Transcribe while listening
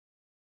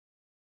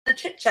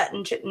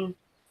chitting.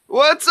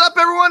 What's up,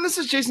 everyone? This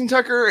is Jason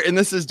Tucker, and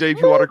this is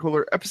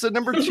WPwatercooler, episode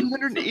number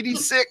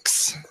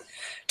 286.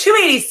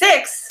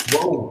 286?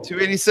 Whoa.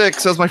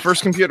 286. That was my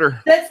first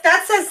computer.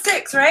 That says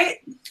 6, right?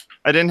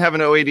 I didn't have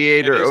an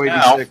 088 or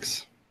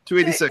 086.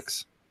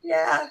 286.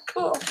 Yeah,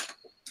 cool.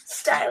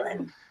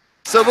 Styling.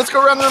 So let's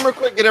go around the room real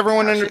quick, get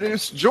everyone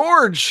introduced.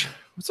 George.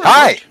 What's up?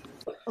 Hi.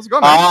 George? How's it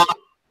going, man?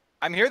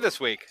 I'm here this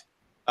week.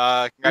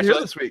 You're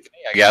Congratulations here this week.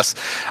 I guess.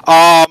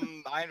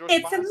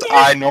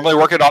 I normally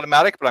work at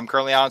Automatic, but I'm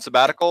currently on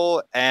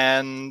sabbatical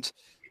and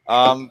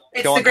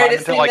killing time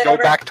until I go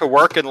back to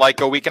work in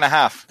like a week and a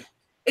half.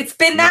 It's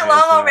been that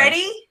long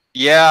already?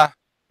 Yeah.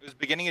 It was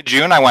beginning of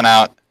June I went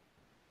out.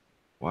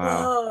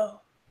 Wow.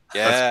 Whoa.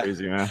 Yeah. That's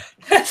crazy, man.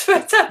 That's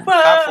what's up.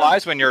 That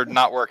flies when you're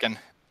not working.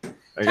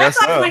 I guess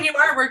That's so. when you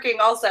are working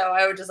also.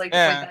 I would just like to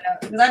point that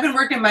out. Because I've been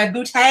working my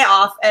bootay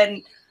off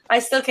and I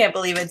still can't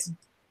believe it's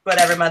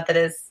whatever month it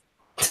is.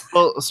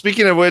 Well,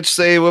 speaking of which,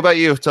 say, what about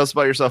you? Tell us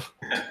about yourself.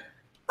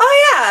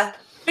 Oh, yeah.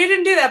 We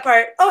didn't do that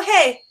part. Oh,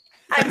 hey.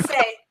 I'm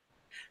Faye.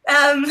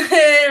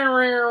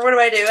 What do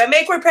I do? I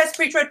make WordPress,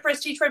 preach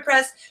WordPress, teach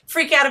WordPress,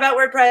 freak out about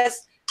WordPress.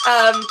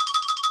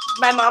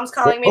 My mom's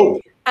calling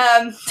me.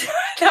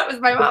 That was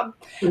my mom.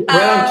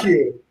 Round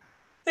cue.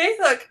 See,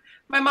 look.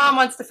 My mom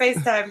wants to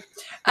FaceTime.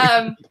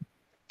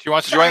 She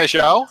wants to join the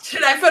show?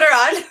 Should I put her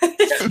on?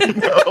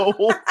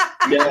 No.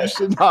 Yes.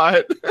 You should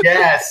not.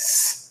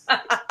 Yes.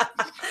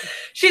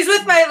 She's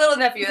with my little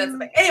nephew. That's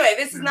like, anyway,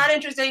 this is not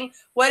interesting.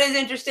 What is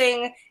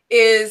interesting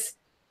is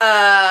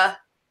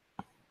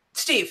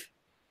Steve.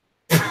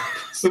 I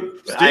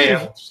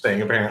am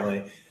interesting,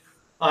 apparently.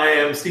 I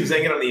am Steve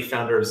Zangen. I'm the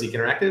founder of Zeek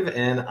Interactive,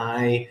 and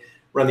I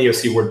run the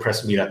OC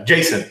WordPress meetup.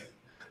 Jason.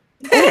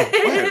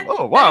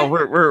 Oh wow,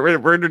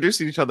 we're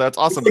introducing each other. That's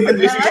awesome. I'm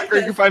Jason Tucker.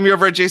 You can find me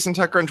over at Jason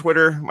Tucker on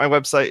Twitter. My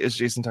website is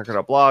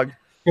jasontucker.blog.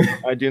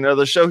 I do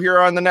another show here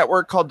on the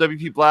network called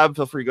WP Blab.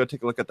 Feel free to go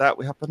take a look at that.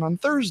 We happen on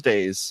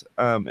Thursdays.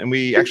 And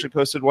we actually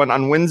posted one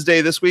on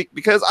Wednesday this week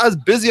because I was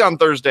busy on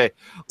Thursday.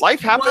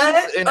 Life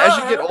happens, and as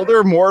you get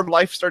older, more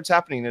life starts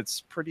happening.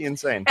 It's pretty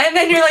insane. And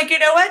then you're like, you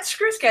know what?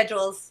 Screw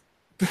schedules.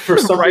 For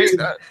some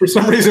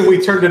reason, we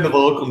turned into the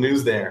local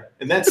news there.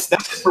 And that's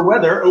for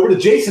weather. Over to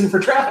Jason for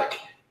traffic.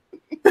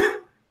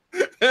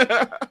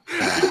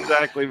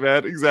 Exactly,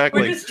 man.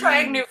 Exactly. We're just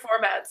trying new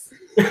formats.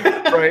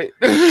 Right.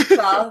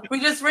 Well,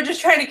 we're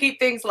just trying to keep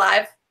things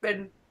live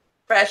and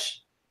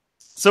fresh.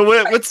 So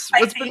what's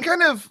been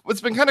kind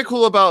of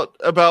cool about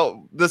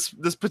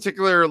this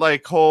particular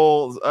like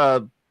whole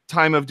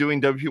time of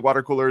doing WP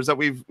Watercooler is that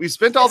we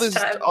spent all these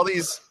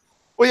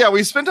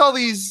we spent all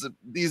these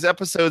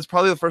episodes,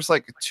 probably the first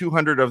like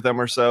 200 of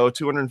them or so,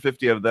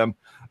 250 of them,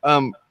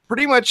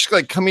 pretty much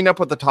like coming up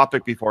with the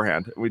topic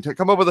beforehand. We'd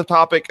come up with a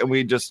topic and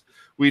we'd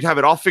have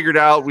it all figured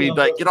out. We'd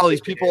like get all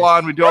these people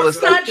on. We'd do all this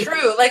stuff. That's not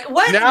true. Like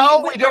what?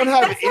 Now we don't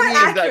have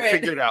any of that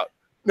figured out.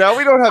 Now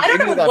we don't have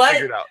any of that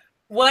figured out.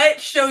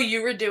 What show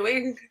you were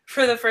doing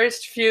for the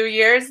first few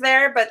years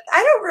there, but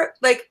I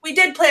don't we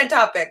did plan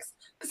topics.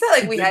 It's not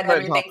like we had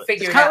everything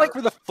figured out. It's kind of like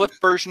for the flip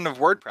version of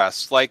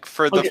WordPress. Like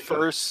for the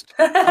first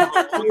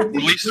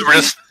releases were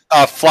just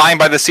flying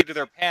by the seat of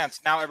their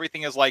pants. Now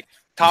everything is like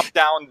top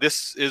down.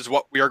 This is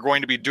what we are going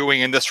to be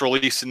doing in this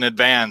release in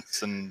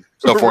advance, and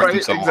so forth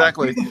and so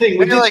exactly. on.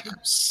 And you're like,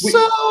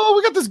 so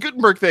we got this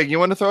Gutenberg thing. You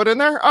want to throw it in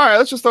there? All right,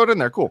 let's just throw it in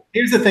there. Cool.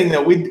 Here's the thing,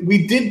 though.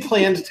 We did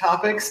planned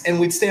topics, and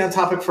we'd stay on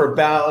topic for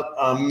about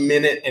a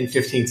minute and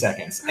 15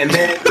 seconds, and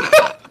then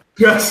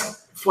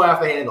just fly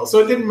off the handle. So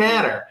it didn't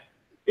matter.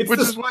 Which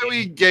is why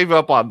we gave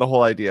up on the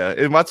whole idea.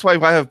 And that's why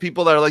I have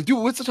people that are like,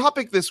 dude, what's the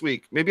topic this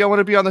week? Maybe I want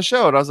to be on the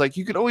show. And I was like,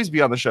 you could always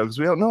be on the show because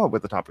we don't know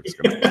what the topic is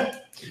going to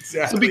be.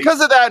 Exactly. So because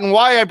of that and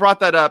why I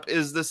brought that up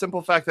is the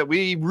simple fact that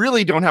we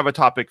really don't have a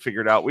topic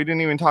figured out. We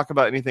didn't even talk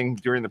about anything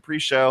during the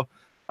pre-show.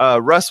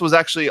 Russ was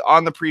actually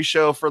on the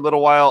pre-show for a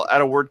little while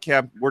at a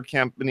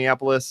WordCamp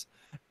Minneapolis.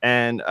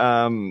 And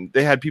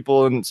they had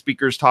people and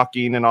speakers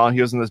talking and all.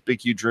 He was in this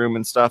big, huge room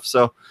and stuff.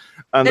 So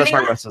that's why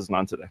Russ isn't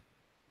on today.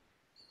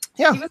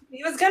 Yeah,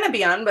 he was gonna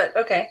be on, but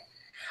okay.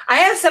 I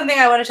have something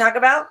I want to talk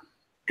about.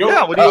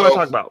 Yeah, what do you want to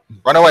talk about?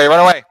 Run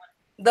away.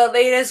 The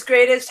latest,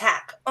 greatest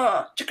hack.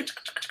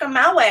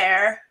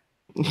 Malware.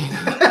 What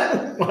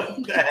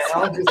the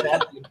hell just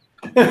happened?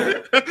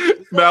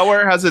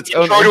 Malware has its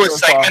own. Go to a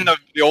segment of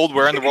the old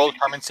Where in the World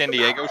Carmen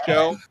Sandiego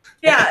show.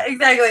 Yeah,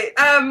 exactly.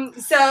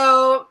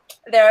 So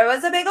there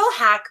was a big old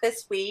hack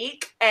this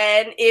week,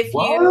 and with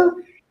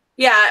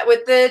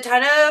the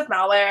ton of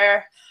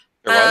malware.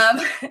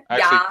 I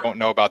actually don't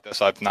know about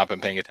this. I've not been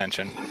paying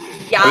attention.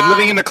 Yeah. I've been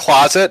living in a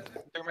closet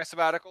during my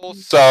sabbatical,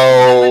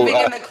 so living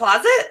in the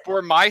closet?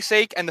 For my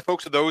sake and the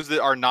folks of those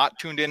that are not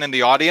tuned in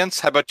the audience,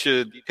 how about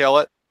you detail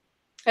it?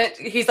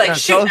 He's like,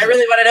 shoot, I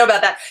really want to know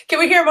about that. Can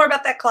we hear more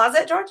about that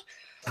closet, George?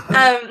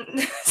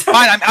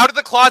 Fine, I'm out of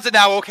the closet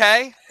now,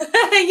 okay?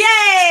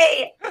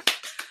 Yay!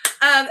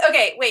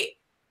 Okay, wait.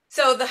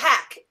 So the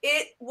hack,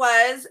 it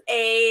was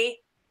a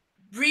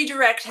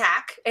redirect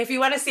hack. If you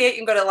want to see it,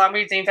 you can go to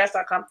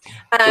longreadzanefest.com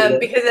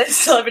because I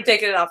still haven't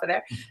taken it off of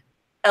there.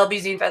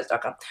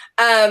 lbzanefest.com.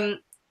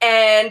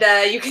 and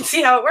you can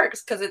see how it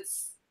works because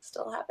it's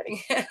still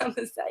happening on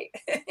the site.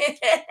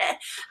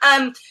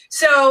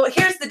 So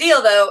here's the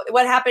deal, though.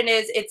 What happened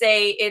is it's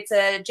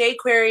a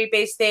jQuery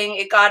based thing.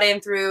 It got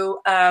in through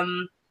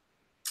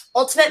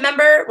Ultimate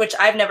Member, which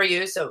I've never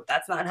used, so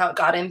that's not how it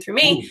got in through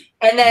me.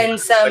 And then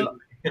some.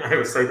 I have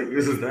a site that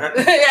uses that.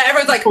 Yeah,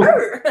 everyone's like,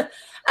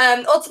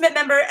 Ultimate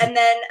Member, and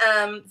then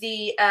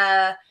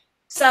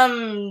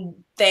some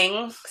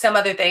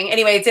other thing.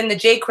 Anyway, it's in the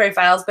jQuery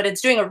files, but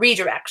it's doing a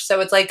redirect, so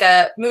it's like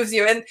moves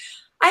you in.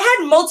 I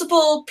had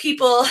multiple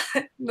people.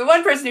 The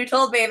one person who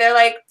told me, they're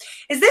like,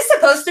 "Is this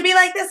supposed to be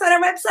like this on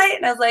our website?"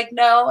 And I was like,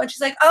 "No." And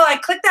she's like, "Oh, I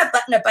clicked that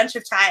button a bunch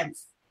of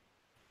times."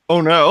 Oh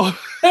no!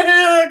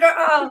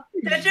 Oh,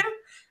 did you?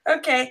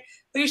 Okay.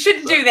 Well, you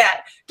shouldn't do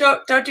that.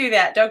 Don't do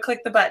that. Don't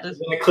click the button.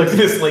 Then I clicked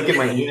this link in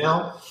my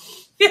email.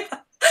 Yeah.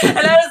 And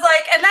I was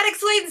like, and that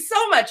explains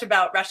so much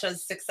about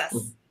Russia's success.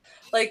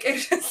 Like,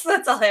 that's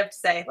all I have to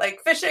say.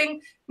 Like, phishing,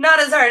 not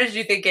as hard as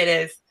you think it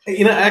is.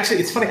 You know, actually,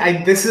 it's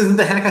funny. This isn't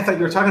the hack I thought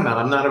you were talking about.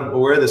 I'm not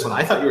aware of this one.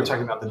 I thought you were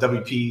talking about the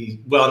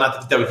WP, well,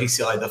 not the WP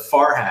CLI, the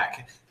FAR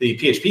hack, the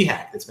PHP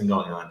hack that's been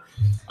going on.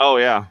 Oh,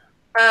 yeah.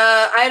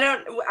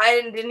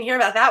 I didn't hear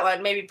about that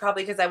one. Maybe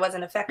probably because I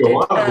wasn't affected.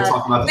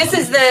 This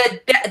is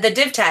the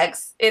div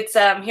tags. It's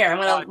here. I'm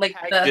gonna link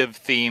the div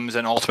themes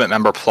and Ultimate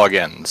Member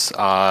plugins.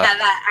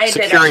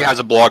 Security has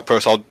a blog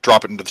post. I'll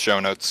drop it into the show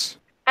notes.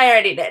 I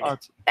already did.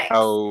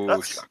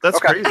 That's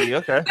crazy.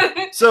 Okay.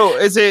 So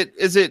is it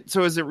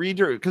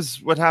redirect?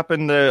 Because what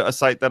happened to a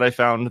site that I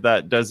found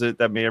that does it,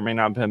 that may or may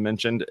not have been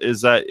mentioned,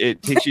 is that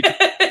it takes you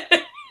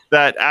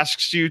that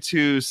asks you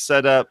to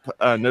set up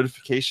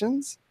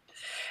notifications.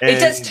 It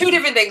does two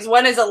different things.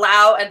 One is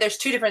allow, and there's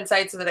two different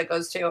sites that it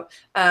goes to.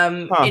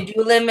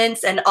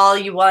 Limits and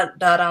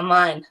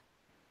allyouwant.online.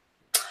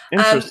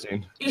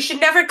 Interesting. You should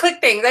never click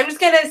things. I'm just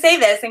going to say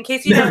this in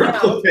case you don't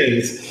know.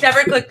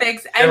 Never click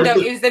things and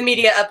don't use the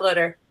media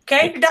uploader.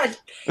 Okay? Done.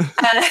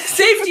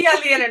 Safety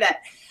on the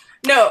internet.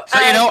 No. So,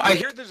 I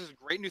hear there's this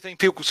great new thing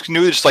people can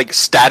do, just like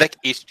static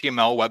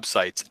HTML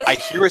websites. I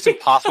hear it's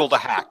impossible to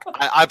hack.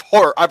 I've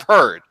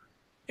heard.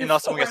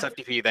 Unless someone gets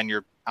FTP, then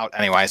you're out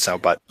anyway,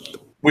 but...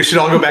 We should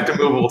all go back to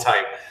movable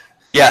type.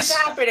 Yes.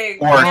 What's happening?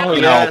 Or,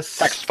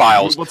 text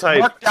files.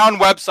 Markdown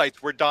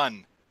websites, we're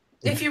done.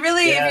 If you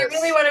really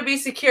want to be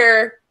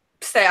secure,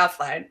 stay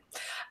offline.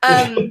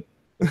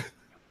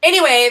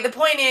 Anyway, the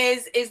point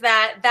is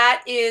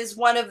that is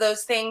one of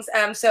those things.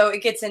 So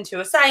it gets into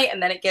a site,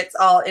 and then it gets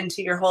all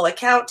into your whole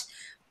account.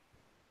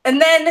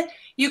 And then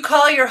you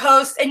call your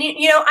host, and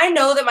I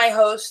know that my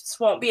hosts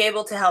won't be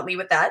able to help me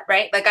with that,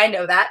 right? Like, I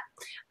know that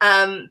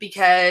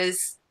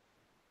because,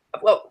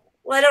 well,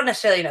 I don't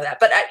necessarily know that,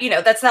 but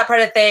that's not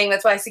part of the thing.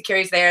 That's why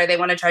security's there. They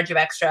want to charge you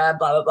extra,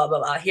 blah, blah, blah, blah,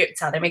 blah. Here,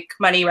 it's how they make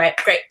money, right?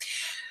 Great.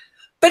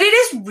 But it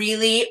is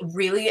really,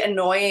 really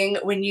annoying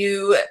when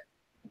you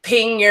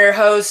ping your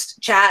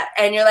host chat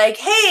and you're like,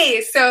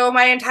 hey, so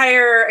my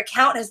entire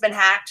account has been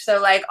hacked.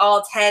 So like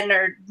all 10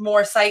 or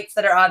more sites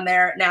that are on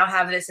there now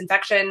have this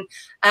infection.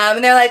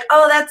 And they're like,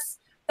 oh,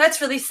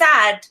 that's really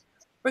sad.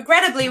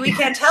 Regrettably, we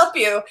can't help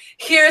you.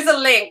 Here's a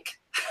link.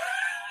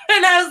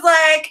 And I was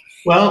like,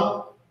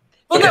 well,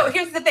 no,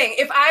 here's the thing.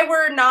 If I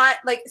were not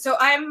like, so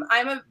I'm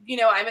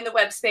in the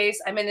web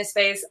space. I'm in this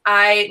space.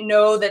 I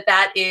know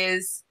that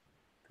is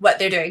what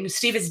they're doing.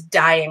 Steve is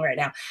dying right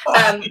now.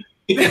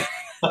 Yeah.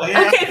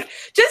 Okay,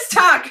 just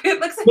talk. It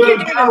looks like you're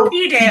doing a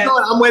pee dance.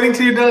 I'm waiting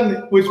till you're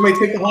done, which may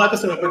take the whole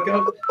episode, but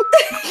go.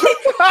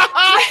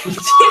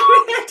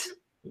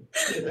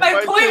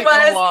 My point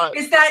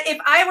is that if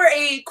I were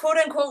a quote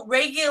unquote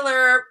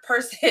regular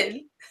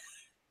person,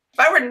 if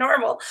I were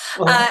normal,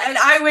 and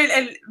I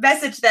would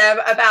message them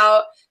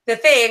about the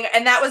thing,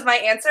 and that was my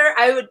answer,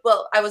 I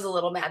was a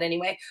little mad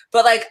anyway,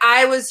 but like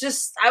I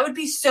would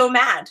be so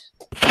mad.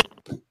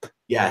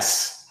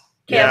 Yes.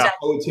 Yeah. I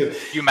would too.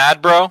 You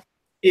mad, bro?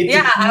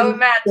 I was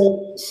mad.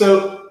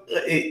 So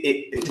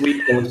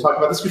we've talked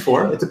about this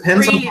before. It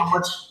depends on how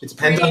much. It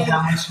depends on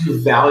how much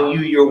you value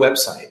your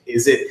website.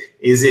 Is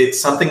it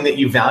something that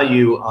you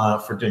value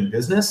for doing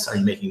business? Are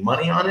you making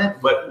money on it?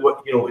 But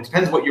it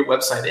depends what your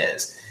website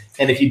is.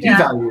 And if you do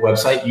value your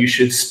website, you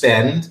should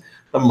spend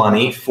the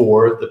money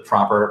for the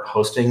proper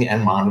hosting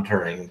and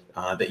monitoring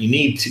that you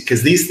need to,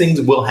 because these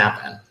things will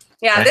happen.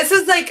 Yeah, right? This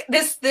is like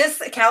this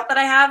account that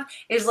I have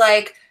is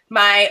like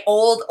my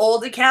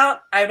old account.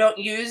 I don't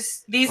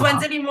use these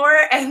ones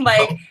anymore, and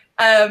like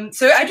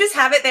so I just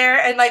have it there,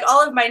 and like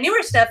all of my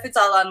newer stuff, it's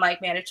all on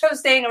like managed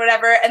hosting or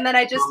whatever. And then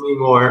I've just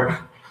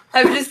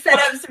set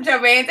up some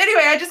domains.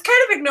 Anyway, I just kind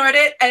of ignored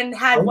it and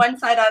had one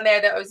site on there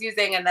that I was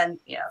using, and then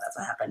that's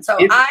what happened. So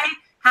I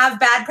have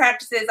bad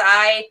practices.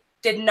 I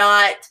did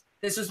not.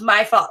 This was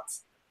my fault.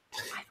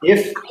 I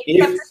accept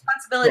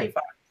responsibility for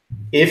it.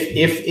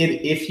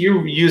 If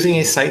you're using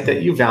a site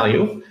that you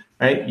value,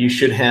 right, you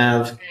should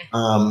have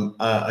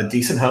a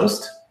decent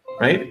host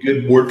right? A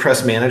good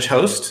WordPress managed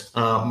host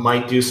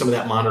might do some of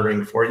that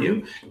monitoring for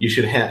you. You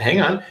should have,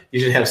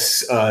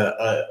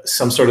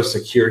 some sort of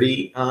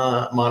security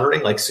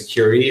monitoring, like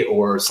security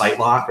or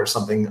SiteLock or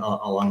something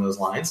along those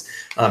lines,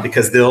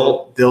 because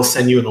they'll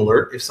send you an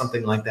alert if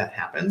something like that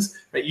happens.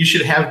 Right? You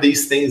should have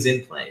these things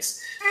in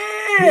place.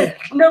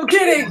 No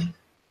kidding.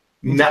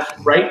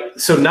 Right?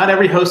 So not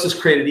every host is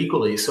created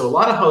equally. So a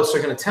lot of hosts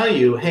are going to tell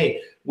you,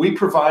 hey, we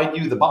provide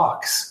you the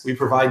box, we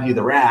provide you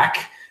the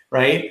rack,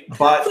 right?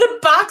 But the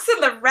box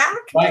and the rack?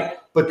 Right.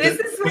 But this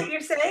is what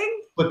you're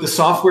saying? But the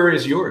software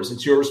is yours.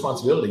 It's your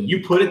responsibility.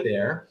 You put it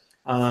there.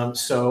 Hang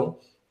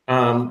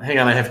on,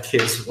 I have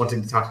kids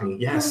wanting to talk to me.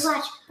 Yes.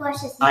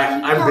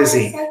 I'm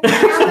busy.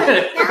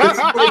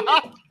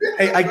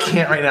 I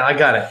can't right now. I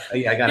got it.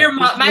 Yeah, I got it.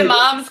 My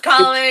mom's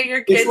calling.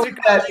 Your kids are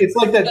calling. It's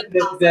like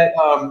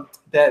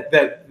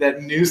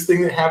that news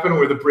thing that happened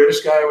where the British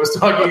guy was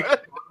talking.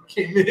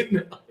 Came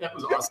in. That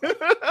was awesome.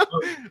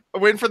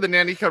 Waiting for the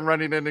nanny to come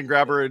running in and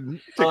grab her and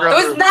take her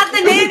out. It was not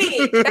the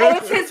nanny. That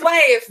was his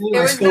wife.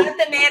 It was not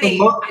the nanny.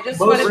 I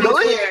just wanted to be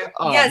clear.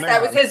 Oh, yes, man. That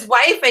was his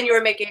wife, and you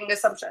were making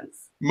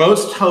assumptions.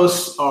 Most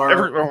hosts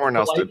are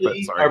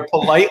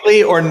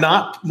politely or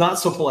not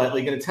so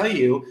politely going to tell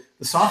you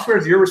the software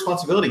is your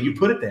responsibility. You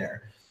put it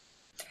there.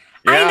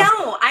 Yeah. I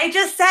know. I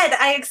just said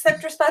I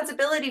accept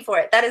responsibility for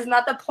it. That is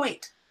not the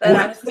point.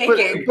 But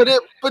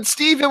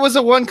Steve, it was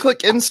a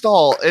one-click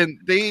install, and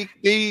they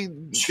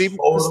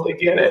totally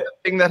get it.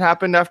 Thing that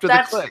happened after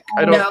the click.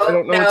 I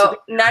don't know.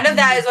 None of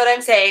that is what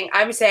I'm saying.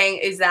 I'm saying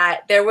is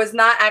that there was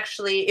not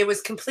actually. It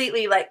was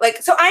completely like.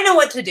 So I know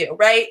what to do,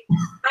 right?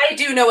 I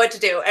do know what to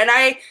do, and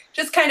I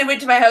just kind of went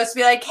to my host to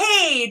be like,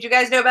 "Hey, do you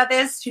guys know about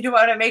this? Do you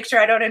want to make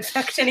sure I don't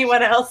infect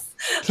anyone else?"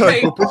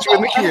 Like, we'll put you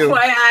in the queue.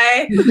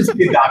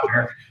 FYI.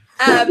 Doctor.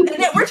 And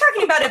then we're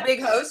talking about a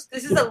big host.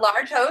 This is a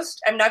large host.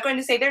 I'm not going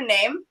to say their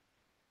name.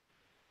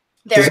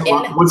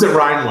 What's it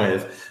rhyme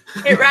with?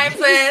 It rhymes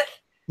with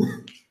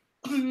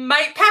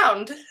might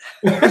pound.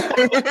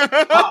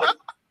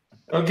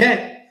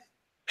 Okay.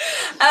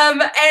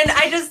 And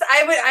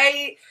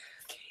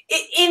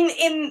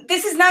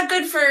this is not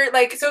good for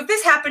so if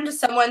this happened to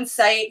someone's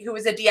site who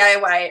was a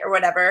DIY or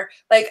whatever,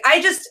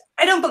 I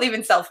don't believe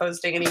in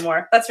self-hosting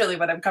anymore. That's really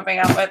what I'm coming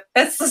out with.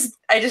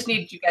 I just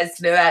need you guys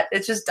to know that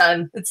it's just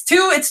done. It's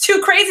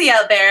too crazy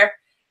out there,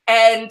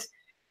 and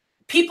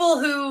people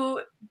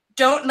who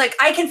don't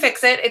I can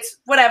fix it. It's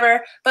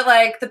whatever. But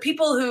the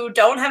people who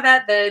don't have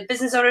that, the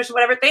business owners or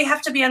whatever, they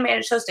have to be on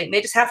managed hosting.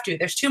 They just have to.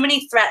 There's too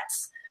many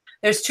threats.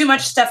 There's too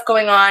much stuff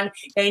going on.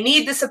 They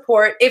need the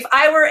support. If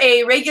I were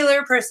a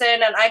regular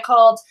person and I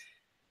called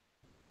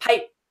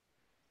pipe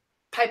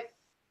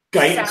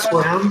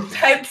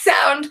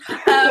sound,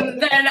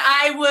 then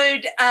I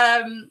would,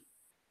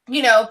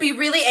 be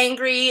really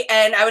angry,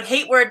 and I would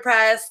hate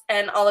WordPress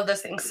and all of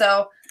those things.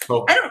 So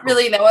I don't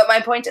really know what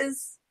my point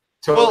is.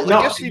 I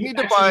guess you need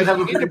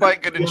to buy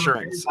good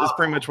insurance. That's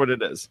pretty much what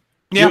it is.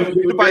 Yeah, you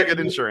need to buy good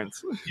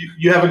insurance.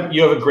 You have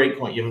a great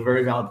point. You have a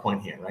very valid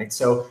point here, right?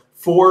 So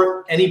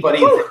for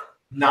anybody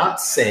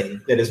not say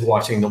that is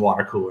watching the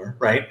water cooler,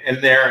 right? And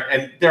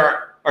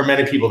there are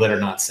many people that are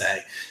not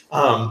say.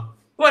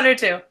 One or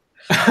two.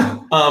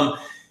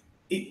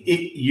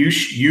 You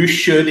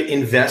should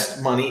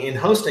invest money in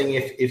hosting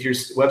if your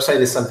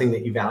website is something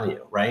that you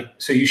value, right?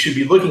 So you should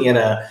be looking at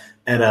a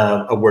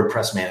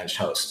WordPress managed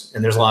host,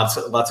 and there's lots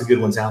of good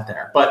ones out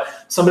there. But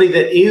somebody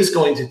that is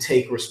going to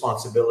take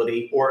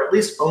responsibility or at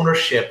least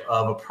ownership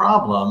of a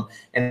problem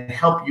and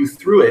help you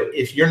through it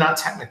if you're not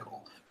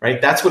technical,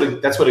 right? That's what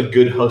a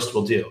good host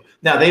will do.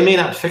 Now they may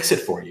not fix it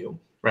for you,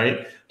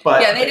 right?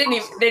 But yeah, they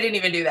didn't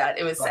even do that.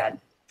 It was sad.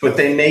 But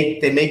they may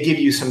give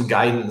you some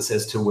guidance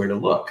as to where to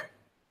look.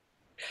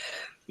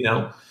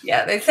 Yeah,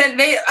 they said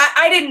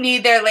I didn't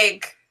need their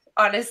link,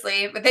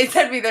 honestly, but they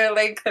sent me their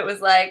link that was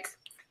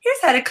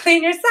here's how to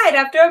clean your site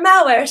after a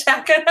malware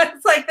attack. And I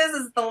was like, this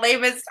is the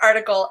lamest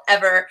article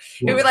ever.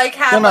 It would it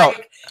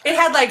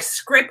had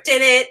script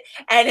in it,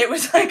 and it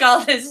was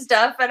all this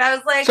stuff. And I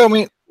was like,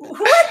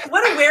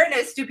 what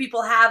awareness do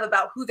people have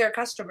about who their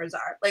customers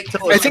are?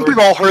 I think we've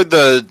all heard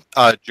the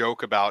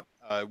joke about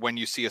when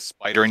you see a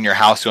spider in your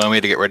house, the only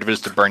way to get rid of it is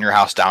to burn your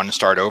house down and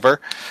start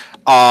over.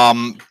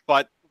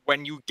 But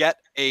when you get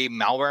a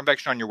malware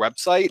infection on your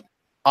website,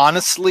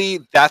 honestly,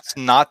 that's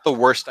not the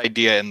worst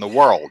idea in the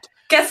world.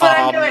 Guess what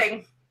I'm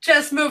doing?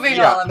 Just moving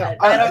all of it.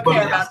 I don't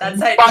care about that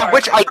site. By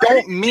which I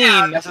don't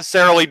mean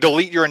necessarily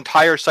delete your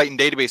entire site and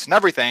database and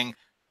everything,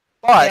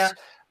 but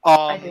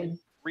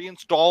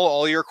reinstall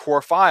all your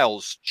core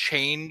files,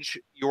 change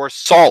your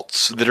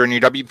salts that are in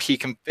your WP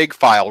config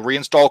file,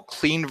 reinstall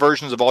clean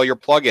versions of all your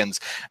plugins,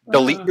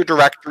 delete your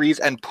directories,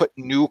 and put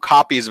new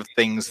copies of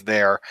things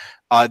there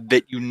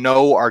that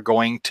are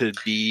going to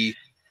be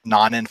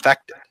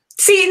non-infected.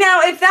 See,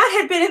 now, if that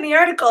had been in the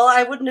article,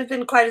 I wouldn't have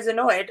been quite as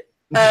annoyed.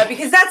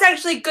 Because that's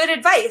actually good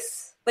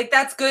advice.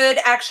 That's good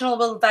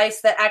actionable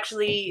advice that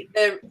actually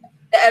the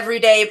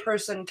everyday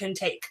person can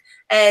take.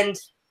 And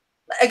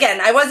again,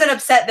 I wasn't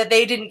upset that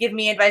they didn't give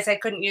me advice I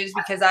couldn't use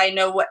because I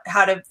know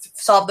how to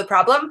solve the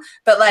problem.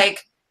 But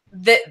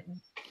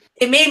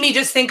it made me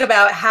just think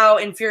about how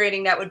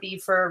infuriating that would be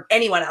for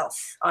anyone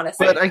else,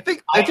 honestly. But I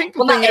think the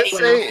thing is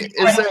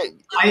that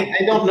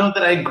I don't know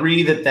that I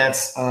agree that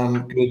that's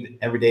good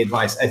everyday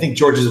advice. I think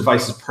George's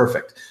advice is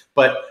perfect,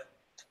 but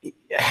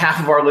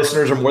half of our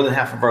listeners, or more than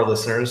half of our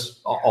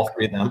listeners, all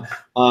three of them,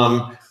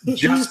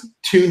 just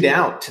tuned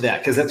out to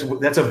that, because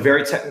that's a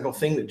very technical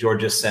thing that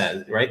George just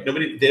said, right?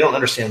 They don't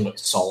understand what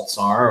salts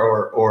are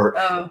or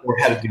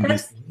how to do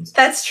these things.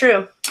 That's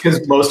true.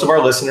 Because most of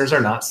our listeners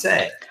are not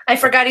say. I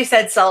forgot he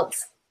said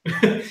salts.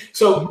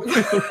 So,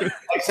 like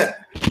I said,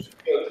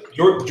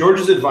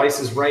 George's advice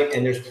is right,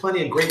 and there's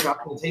plenty of great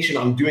documentation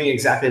on doing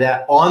exactly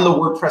that on the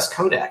WordPress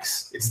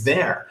Codex. It's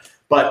there,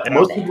 but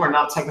most people are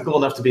not technical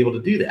enough to be able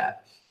to do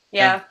that.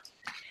 Yeah.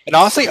 And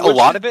honestly, a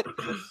lot of it,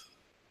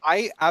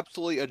 I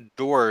absolutely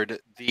adored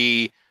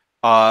a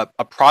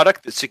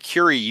product that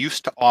Securi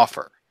used to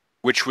offer,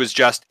 which was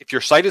just, if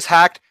your site is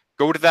hacked,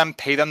 go to them,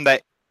 pay them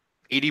that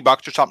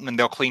 $80 or something, and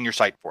they'll clean your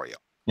site for you.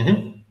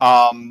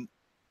 Mm-hmm.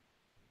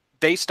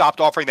 They stopped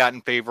offering that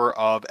in favor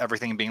of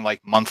everything being like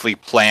monthly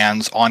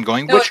plans,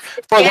 ongoing, which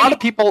for a lot of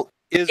people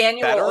is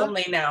annual better.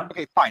 Only now.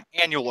 Okay, fine,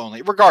 annual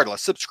only.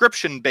 Regardless,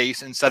 subscription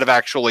based instead of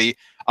actually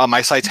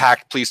my site's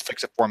hacked, please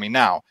fix it for me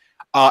now.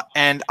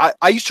 And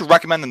I used to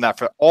recommend them that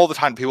for all the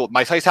time. People,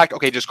 my site's hacked.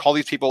 Okay, just call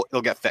these people;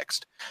 it'll get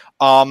fixed.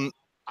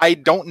 I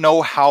don't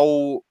know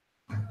how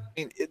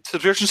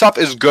subscription stuff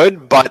is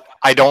good, but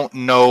I don't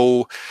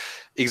know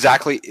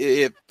exactly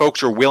if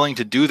folks are willing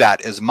to do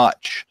that as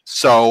much.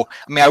 So,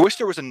 I mean, I wish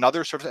there was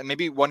another service, and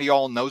maybe one of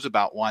y'all knows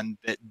about one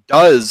that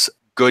does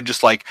good,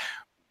 just like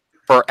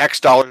for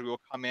X dollars, we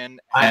will come in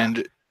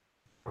and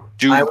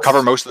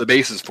cover most of the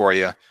bases for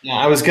you. Yeah,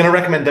 I was going to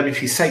recommend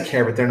WP Site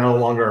Care, but they're no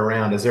longer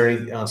around. Is there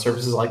any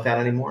services like that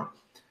anymore?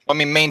 I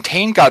mean,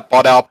 Maintain got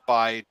bought out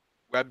by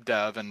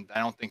WebDev, and I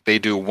don't think they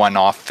do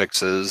one-off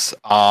fixes.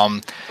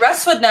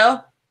 Russ would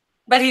know,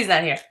 but he's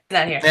not here.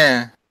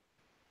 Yeah.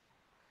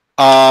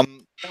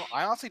 No,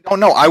 I honestly don't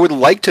know. I would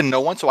like to know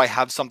one, so I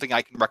have something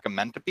I can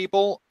recommend to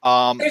people.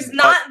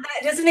 That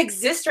doesn't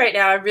exist right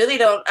now. I really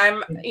don't.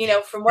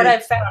 From what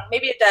I've found,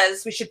 maybe it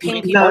does. We should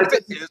ping people. A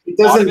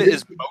lot of it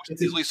is most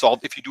easily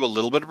solved if you do a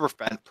little bit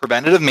of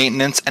preventative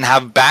maintenance and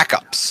have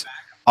backups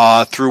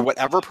through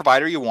whatever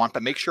provider you want,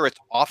 but make sure it's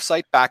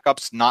off-site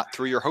backups, not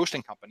through your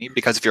hosting company,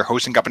 because if your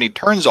hosting company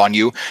turns on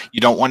you,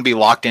 you don't want to be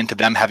locked into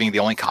them having the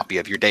only copy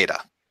of your data.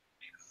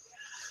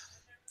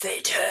 They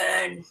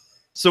turn.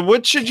 So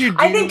what should you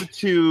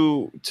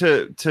do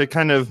to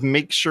kind of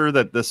make sure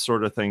that this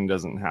sort of thing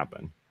doesn't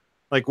happen?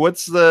 Like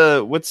what's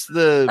the what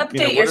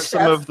are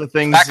some of the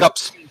things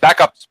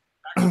backups.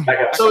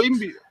 So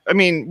I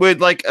mean,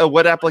 would like a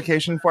web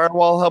application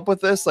firewall help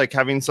with this? Like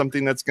having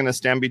something that's going to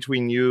stand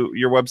between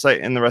your website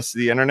and the rest of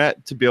the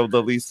internet to be able to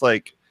at least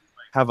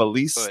have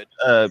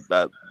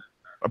a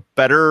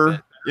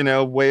better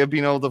way of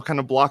being able to kind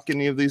of block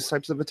any of these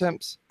types of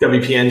attempts?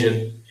 WP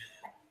Engine.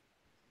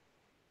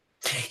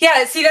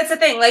 Yeah, see, that's the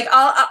thing.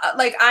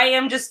 I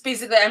am just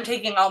basically, I'm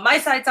taking all my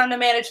sites onto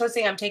managed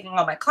hosting. I'm taking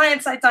all my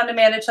client sites onto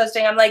managed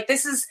hosting. I'm like,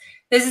 this is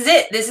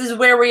it. This is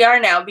where we are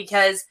now,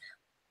 because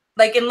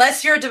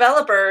unless you're a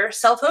developer,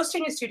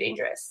 self-hosting is too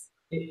dangerous.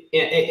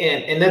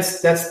 And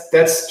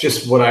that's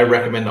just what I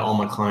recommend to all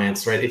my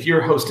clients, right? If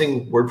you're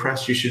hosting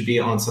WordPress, you should be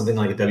on something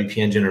like a WP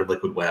Engine or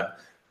Liquid Web,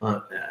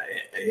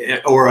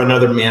 or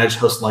another managed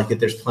host like it.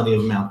 There's plenty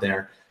of them out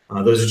there.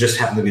 Those just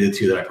happen to be the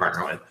two that I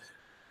partner with.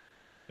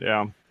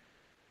 Yeah.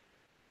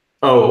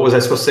 Oh, what was I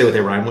supposed to say what they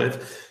rhyme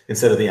with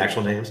instead of the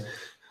actual names?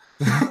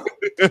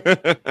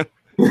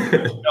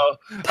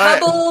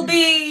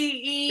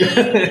 Bumblebee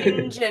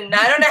Engine.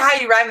 I don't know how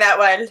you rhyme that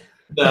one.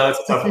 No, it's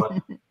a tough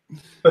one.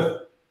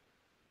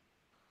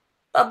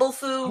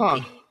 Bubblefoo.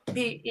 Huh.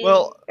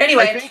 Well,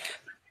 anyway.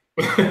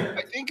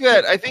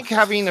 I think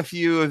having a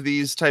few of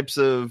these types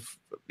of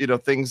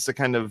things to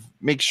kind of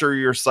make sure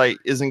your site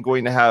isn't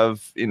going to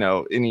have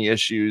any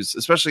issues,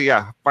 especially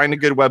find a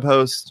good web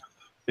host.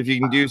 If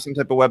you can do some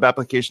type of web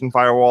application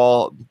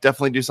firewall,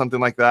 definitely do something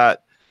like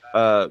that.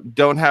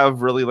 Don't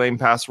have really lame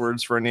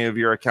passwords for any of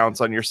your accounts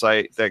on your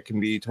site that can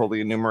be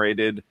totally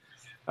enumerated.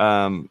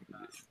 Just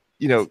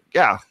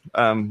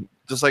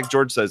like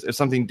George says, if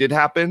something did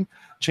happen,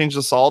 change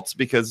the salts,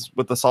 because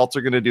what the salts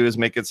are going to do is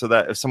make it so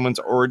that if someone's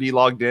already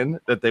logged in,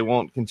 that they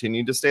won't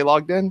continue to stay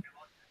logged in.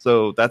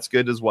 So that's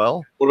good as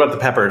well. What about the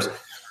peppers?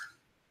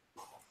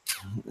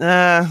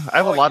 I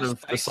have a lot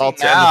of the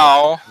salts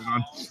now.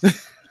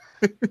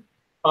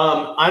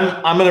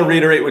 I'm going to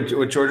reiterate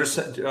what George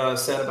said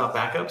about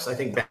backups. I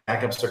think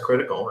backups are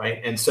critical, right?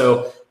 And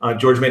so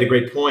George made a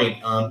great point.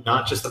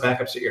 Not just the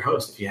backups at your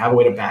host. If you have a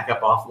way to back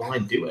up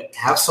offline, do it.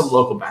 Have some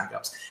local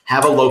backups.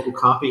 Have a local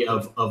copy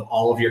of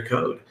all of your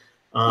code.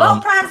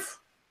 WordPress.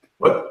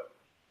 What?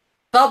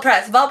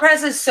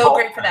 WordPress is so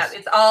great for that.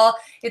 It's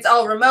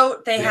all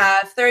remote. They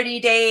have 30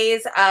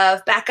 days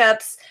of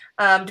backups.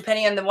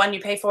 Depending on the one you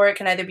pay for, it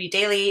can either be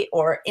daily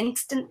or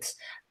instant.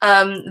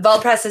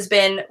 WordPress has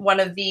been one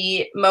of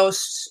the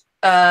most,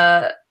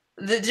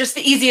 just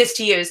the easiest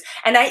to use.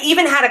 And I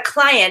even had a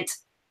client,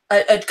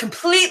 a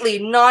completely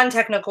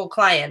non-technical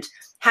client,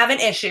 have an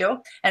issue,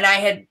 and I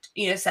had,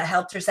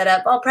 helped her set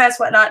up WordPress,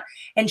 whatnot,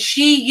 and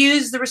she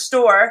used the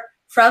restore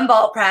from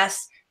WordPress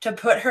to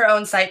put her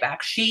own site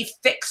back. She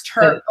fixed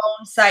her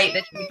own site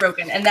that was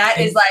broken, and that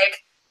is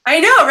like, I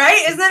know,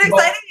 right? Isn't that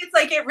exciting? It's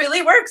like it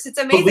really works. It's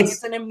amazing.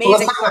 It's an amazing.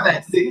 Let's talk about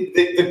that.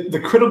 The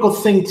critical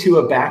thing to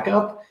a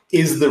backup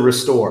is the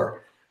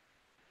restore,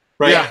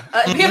 right? Yeah.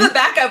 If you have a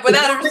backup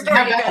without a restore,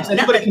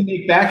 anybody can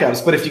make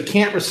backups, but if you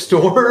can't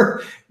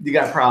restore, you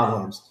got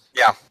problems.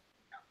 Yeah.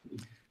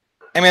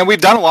 I mean,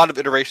 we've done a lot of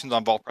iterations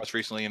on WordPress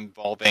recently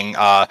involving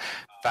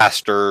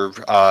faster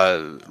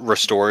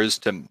restores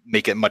to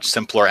make it much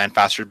simpler and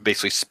faster.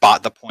 Basically,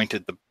 spot the point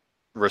of the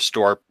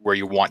restore where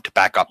you want to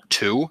back up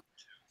to.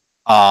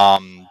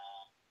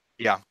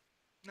 Yeah.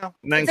 No.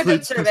 And that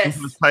includes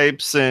custom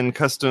types and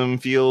custom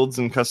fields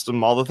and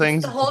custom all the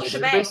things. It's the whole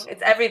shebang.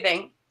 It's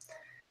everything.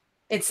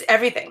 It's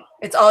everything.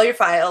 It's all your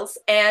files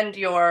and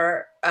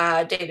your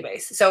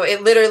database. So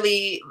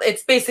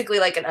it's basically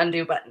like an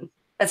undo button.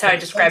 That's how I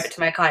describe it to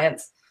my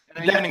clients.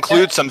 And it even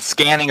includes some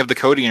scanning of the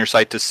code in your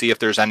site to see if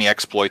there's any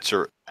exploits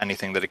or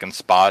anything that it can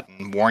spot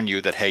and warn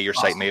you that, hey, your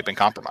site may have been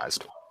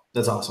compromised.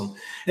 That's awesome.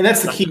 And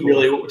that's the key,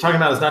 really. What we're talking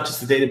about is not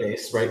just the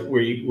database, right,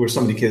 where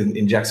somebody can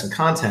inject some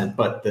content,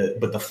 but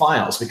the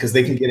files, because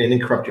they can get in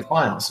and corrupt your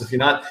files. So if you're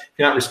not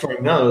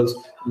restoring those,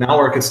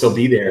 malware could still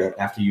be there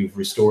after you've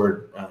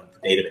restored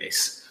the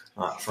database.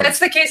 That's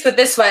the case with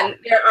this one.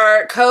 There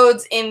are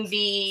codes in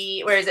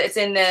the, where is it? It's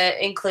in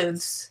the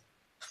includes.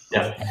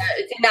 Yeah.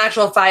 It's in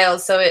actual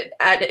files, so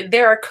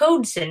there are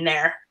codes in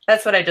there.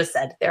 That's what I just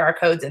said. There are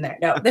codes in there.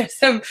 No, there's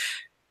some.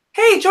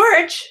 Hey,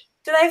 George,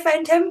 did I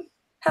find him?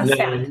 How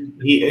sad.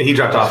 He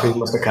dropped off. He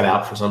must have cut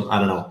out for some. I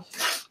don't know.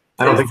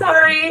 I'm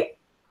sorry.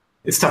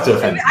 It's tough to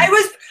offend. I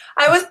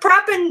was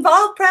propping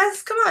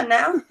WordPress. Come on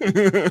now.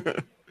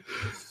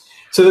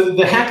 So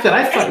the hack that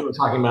I thought we were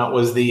talking about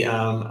was the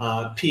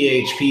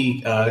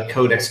PHP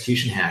code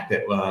execution hack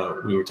that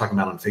we were talking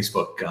about on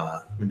Facebook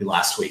maybe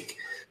last week.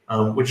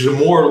 Which is a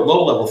more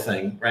low-level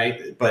thing,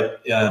 right?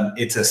 But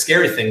it's a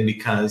scary thing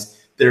because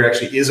there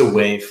actually is a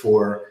way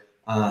for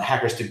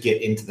hackers to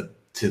get into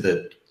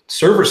the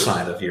server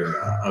side of your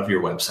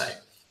website,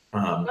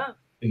 and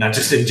not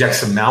just inject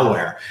some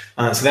malware.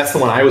 So that's the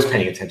one I was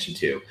paying attention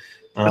to.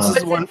 This is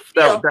the one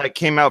that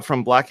came out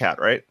from Black Hat,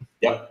 right?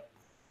 Yep.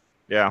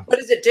 Yeah. What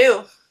does it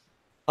do?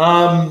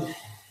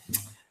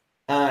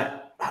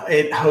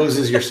 It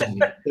hoses your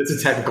site. It's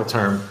a technical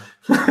term.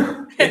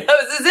 It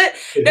hoses it?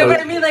 No, but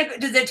I mean, like,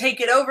 does it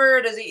take it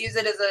over? Does it use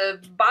it as a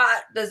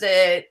bot? Does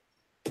it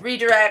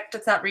redirect?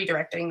 It's not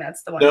redirecting.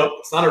 That's the one. No,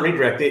 it's not a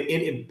redirect.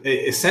 It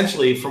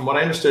essentially, from what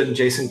I understood, and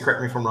Jason, correct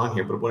me if I'm wrong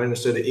here, but what I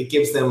understood, it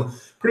gives them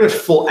pretty much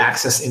full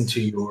access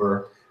into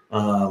your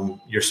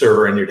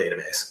server and your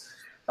database.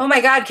 Oh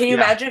my God! Can you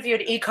imagine if you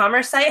had an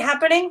e-commerce site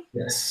happening?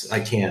 Yes, I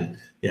can.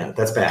 Yeah,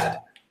 that's bad.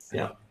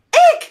 Yeah.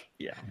 Ick!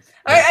 Yeah.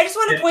 All right, I just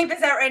want to point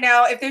this out right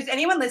now. If there's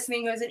anyone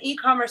listening who has an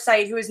e-commerce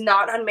site who is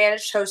not on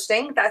managed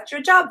hosting, that's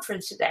your job for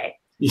today.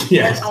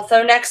 Yes. And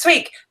also next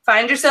week,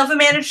 find yourself a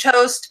managed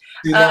host.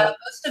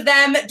 Most of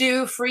them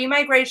do free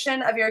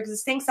migration of your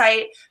existing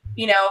site.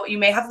 You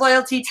may have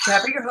loyalty to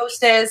whoever your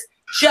host is.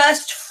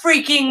 Just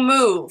freaking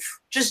move.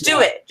 Just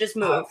do it. Just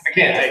move.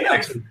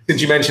 Actually, since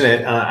you mentioned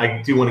it,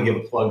 I do want to give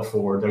a plug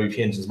for WP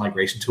Engine's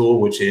migration tool,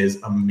 which is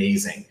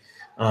amazing.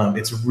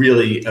 It's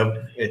really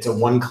it's a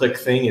one-click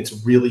thing.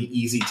 It's really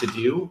easy to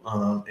do.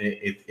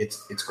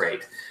 It's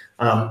great.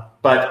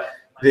 But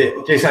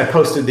Jason, I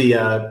posted the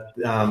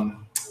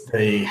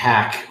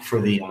hack for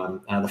the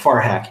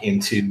FAR hack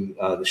into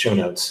the show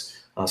notes,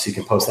 so you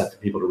can post that for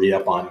people to read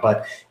up on.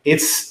 But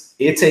it's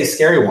a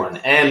scary one.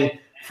 And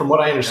from what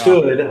I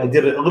understood, I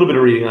did a little bit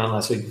of reading on it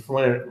last week. From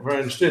what I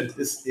understood,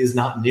 this is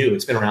not new.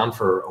 It's been around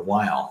for a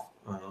while.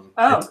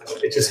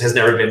 It just has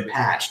never been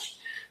patched.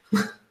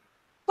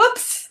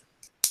 Whoops.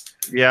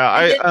 Yeah,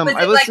 I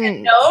listened. Like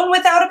a known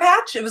without a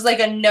patch? It was like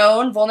a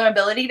known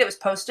vulnerability that was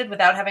posted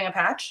without having a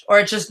patch, or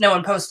it's just no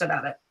one posted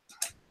about it.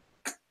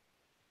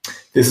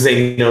 This is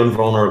a known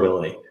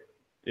vulnerability.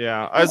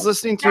 Yeah, I was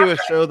listening to a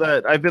show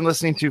that I've been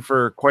listening to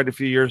for quite a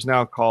few years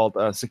now called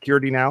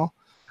Security Now,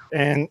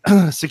 and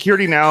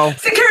Security Now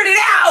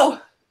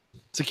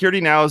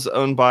is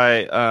owned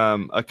by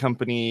a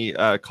company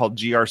called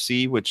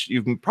GRC, which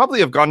you probably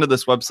have gone to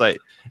this website.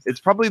 It's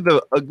probably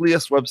the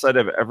ugliest website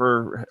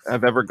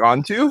I've ever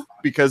gone to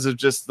because of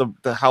just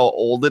the how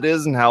old it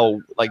is and how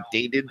like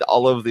dated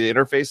all of the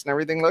interface and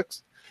everything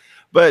looks.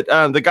 But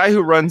the guy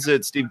who runs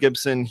it, Steve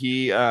Gibson,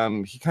 he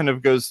kind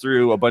of goes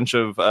through a bunch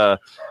of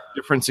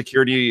different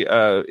security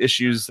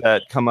issues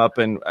that come up,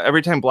 and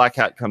every time Black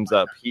Hat comes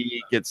up,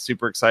 he gets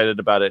super excited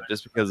about it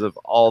just because of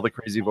all the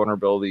crazy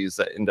vulnerabilities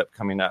that end up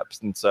coming up.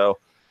 And so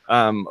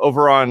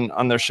over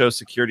on their show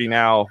Security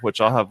Now,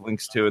 which I'll have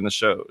links to in the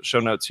show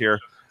notes here,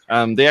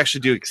 they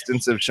actually do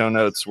extensive show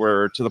notes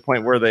where to the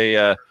point where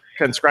they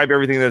transcribe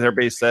everything that their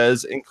base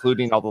says,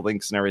 including all the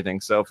links and everything.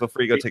 So feel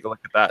free to go take a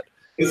look at that.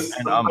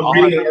 I'm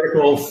reading an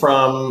article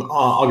from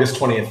August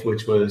 20th,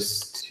 which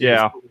was 2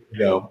 years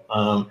ago,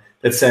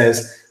 that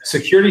says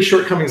security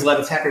shortcomings let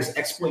attackers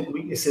exploit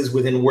weaknesses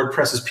within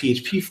WordPress's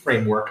PHP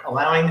framework,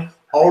 allowing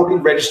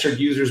already registered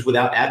users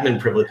without admin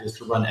privileges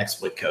to run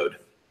exploit code.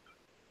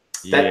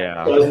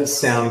 That doesn't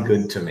sound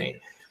good to me.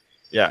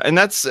 Yeah, and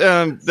that's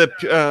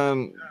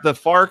the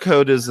FAR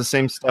code is the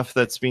same stuff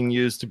that's being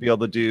used to be able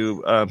to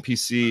do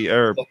PC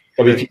or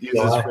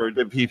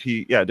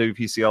WP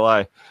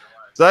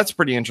So that's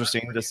pretty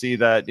interesting to see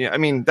that. Yeah, I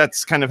mean,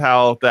 that's kind of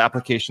how the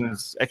application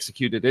is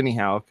executed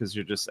anyhow, because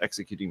you're just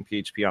executing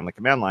PHP on the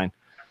command line.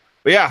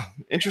 But yeah,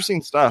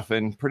 interesting stuff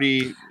and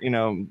pretty,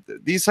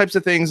 these types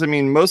of things. I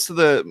mean, most of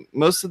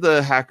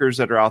the hackers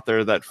that are out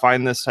there that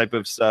find this type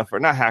of stuff, or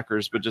not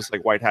hackers, but just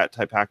like white hat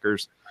type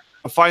hackers,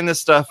 find this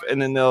stuff and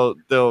then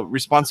they'll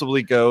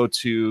responsibly go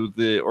to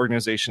the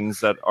organizations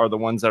that are the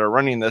ones that are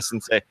running this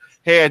and say,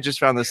 hey, I just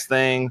found this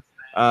thing.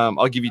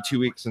 I'll give you 2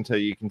 weeks until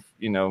you can,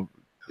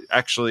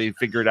 actually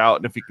figure it out.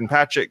 And if you can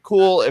patch it,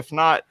 cool. If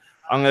not,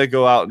 I'm going to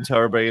go out and tell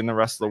everybody in the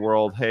rest of the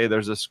world, hey,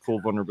 there's this cool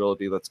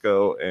vulnerability. Let's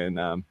go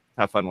and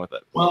have fun with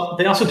it. Well,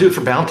 they also do it for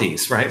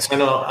bounties, right? So I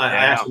know I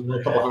actually know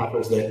a couple of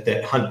hackers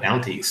that hunt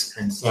bounties.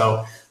 And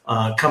so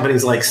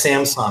companies like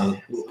Samsung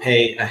will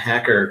pay a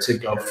hacker to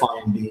go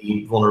find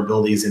the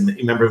vulnerabilities. And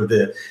remember when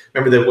the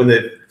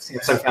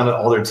Samsung found that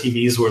all their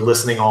TVs were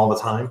listening all the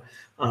time?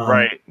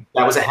 Right.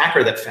 That was a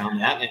hacker that found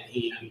that, and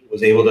he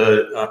was able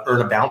to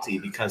earn a bounty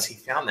because he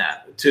found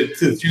that to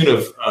the tune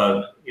of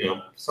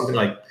something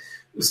like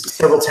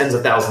several tens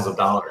of thousands of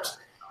dollars.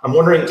 I'm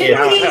wondering if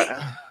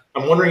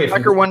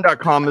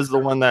HackerOne.com is the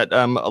one that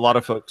a lot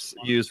of folks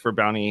use for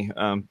bounty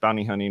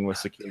hunting with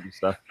security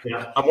stuff.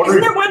 Yeah,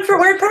 isn't there one for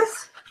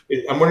WordPress?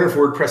 I'm wondering if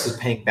WordPress is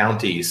paying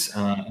bounties,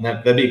 and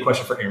that'd be a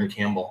question for Aaron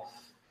Campbell.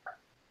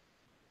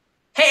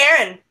 Hey,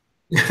 Aaron.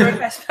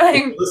 WordPress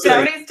paying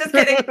bounties? Just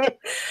kidding.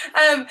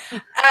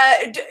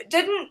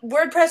 Didn't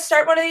WordPress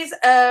start one of these?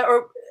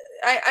 Or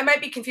I might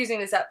be confusing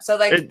this up. So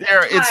like,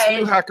 it's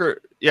through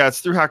Hacker. Yeah,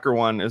 it's through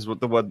HackerOne is what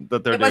the one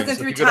that they're doing. It wasn't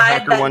through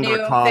Tide, that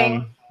new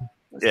thing.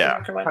 Yeah,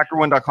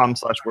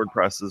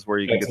 HackerOne.com/WordPress is where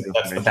you can get the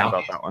information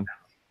about that one.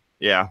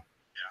 Yeah.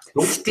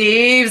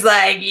 Steve's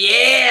like,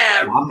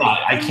 yeah. I'm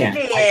not a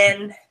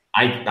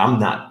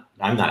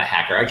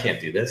hacker. I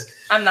can't do this.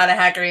 I'm not a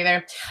hacker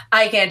either.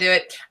 I can't do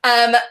it.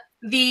 I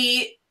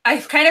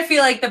kind of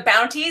feel like the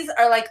bounties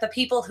are like the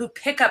people who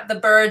pick up the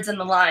birds and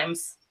the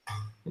limes.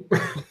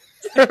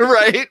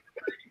 Right.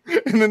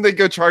 And then they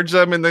go charge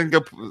them and then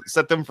go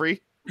set them free.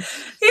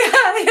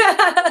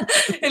 Yeah.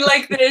 And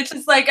like it's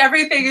just like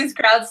everything is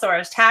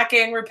crowdsourced.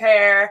 Hacking,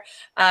 repair.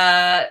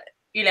 I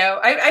feel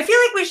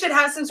like we should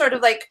have some sort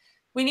of like,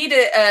 we need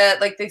to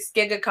like this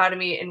gig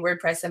economy in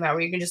WordPress somehow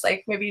where you can just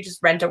like maybe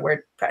just rent a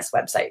WordPress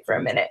website for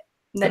a minute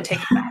and then take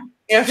it back.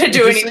 You don't have to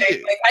do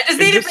anything. I just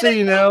need it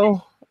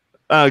for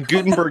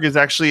Gutenberg is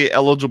actually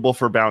eligible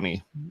for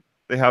bounty.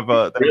 They have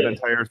an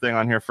entire thing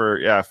on here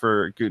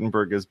for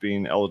Gutenberg as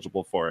being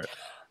eligible for it.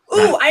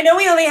 Ooh, I know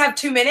we only have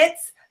 2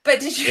 minutes, but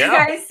did you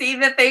guys see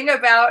the thing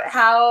about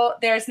how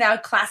there's now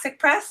Classic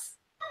Press?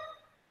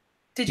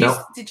 Did you?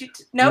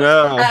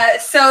 No.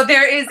 So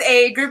there is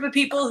a group of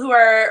people who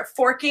are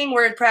forking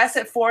WordPress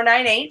at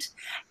 4.9.8,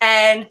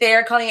 and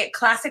they're calling it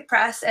Classic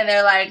Press, and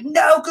they're like,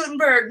 no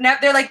Gutenberg.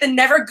 They're like the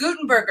Never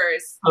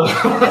Gutenbergers.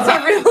 It's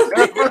a real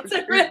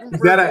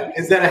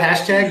Is that a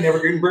hashtag, Never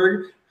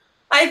Gutenberg?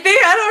 I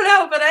don't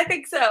know, but I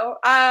think so.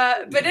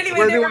 But anyway,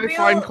 where do I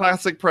find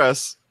Classic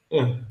Press?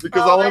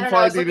 Because all I'm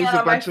finding is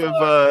a bunch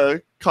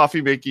of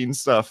coffee making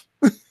stuff.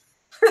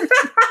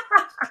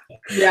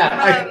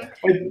 I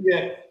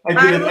will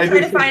try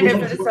to find it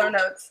for the show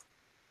notes.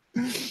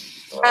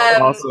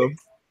 Awesome.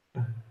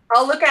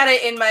 I'll look at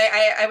it in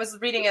my. I was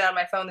reading it on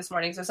my phone this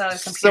morning, so it's not on a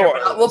computer.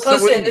 But we'll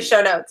post it in the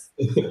show notes.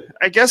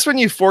 I guess when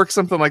you fork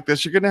something like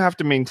this, you're going to have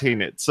to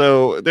maintain it.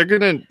 So they're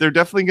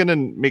definitely going to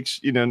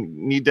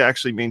need to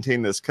actually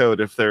maintain this code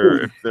if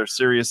they're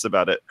serious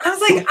about it. I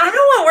was like, I don't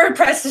want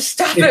WordPress to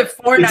stop at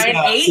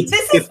 4.9.8.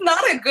 This is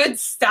not a good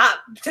stop.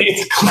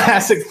 It's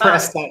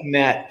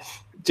classicpress.net,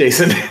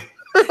 Jason.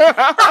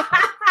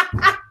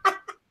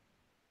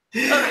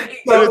 But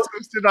it's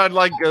hosted on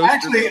like Ghost.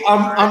 Actually,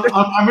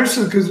 I'm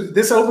interested because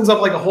this opens up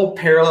like a whole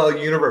parallel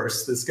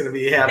universe that's going to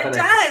be happening. It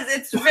does.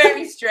 It's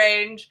very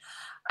strange.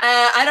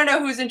 I don't know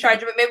who's in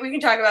charge of it. Maybe we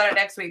can talk about it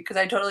next week because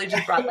I totally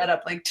just brought that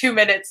up like 2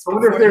 minutes.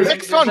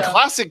 Next on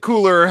Classic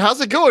Cooler. How's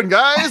it going,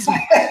 guys?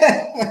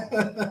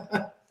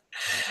 I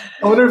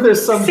wonder if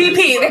there's some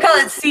CP. They call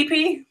it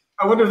CP.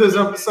 I wonder if there's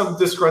some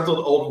disgruntled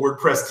old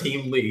WordPress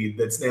team lead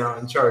that's now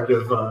in charge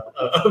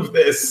of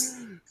this.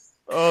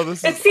 Oh,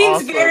 this it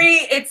seems awesome.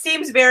 It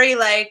seems very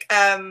like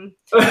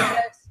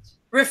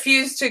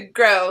refuse to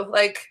grow.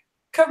 Like,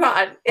 come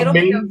on. It'll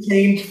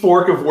maintained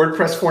fork of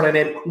WordPress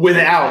 4.9.8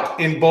 without,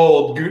 in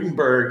bold,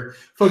 Gutenberg,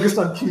 focused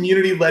on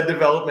community-led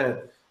development.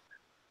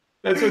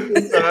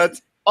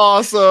 That's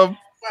awesome.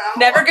 Wow.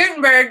 Never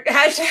Gutenberg.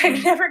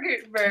 Hashtag Never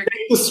Gutenberg.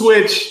 Make the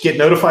switch. Get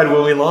notified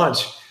when we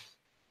launch.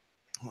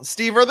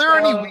 Steve, are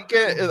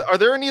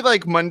there any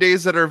like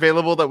Mondays that are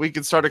available that we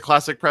could start a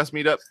Classic Press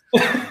meetup?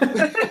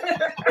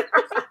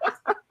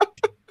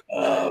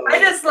 I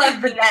just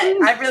love the net.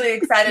 I'm really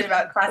excited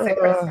about Classic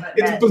Press.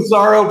 It's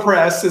Bizarro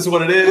Press is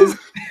what it is.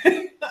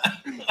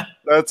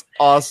 That's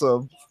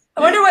awesome.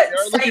 I wonder what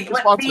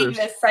theme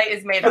this site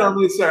is made of. I'm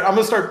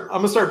gonna start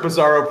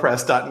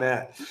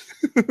bizarropress.net.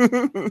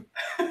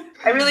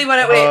 I really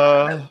want to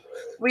wait.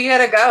 We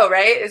gotta go,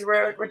 right?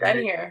 We're done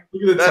here.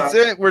 That's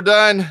it. We're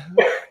done.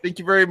 Thank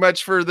you very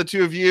much for the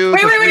two of you. Wait.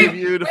 I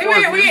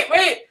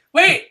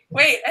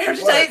have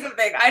to tell you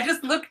something. I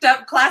just looked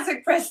up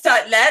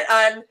classicpress.net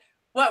on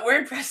what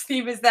WordPress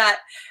theme is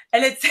that,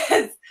 and it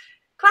says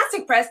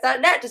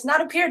classicpress.net does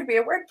not appear to be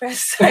a WordPress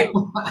site.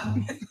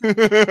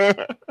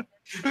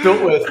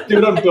 Built with.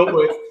 Dude, I'm built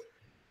with.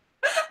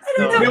 I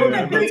don't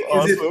know. That's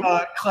awesome.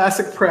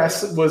 Classic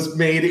Press was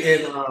made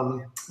in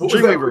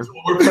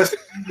WordPress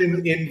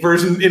in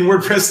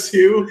WordPress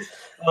 2.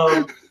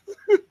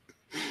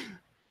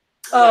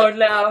 Oh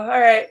no! All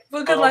right.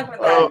 Well, good luck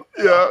with that.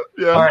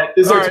 Yeah. All right.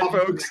 This is our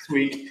topic for next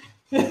week.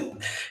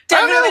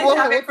 Definitely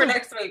topic for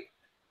next week.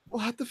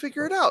 We'll have to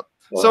figure it out.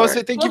 So I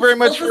say thank you very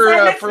much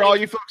for all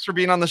you folks for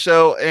being on the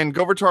show, and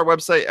go over to our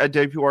website at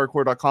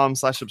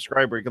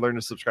WPwatercooler.com/subscribe where you can learn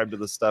to subscribe to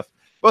this stuff,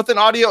 both in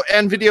audio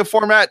and video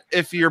format.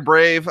 If you're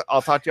brave,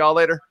 I'll talk to y'all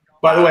later.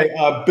 By the way,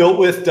 Built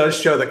With does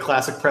show that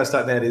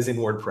classicpress.net is in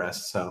WordPress.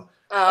 So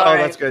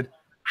that's good.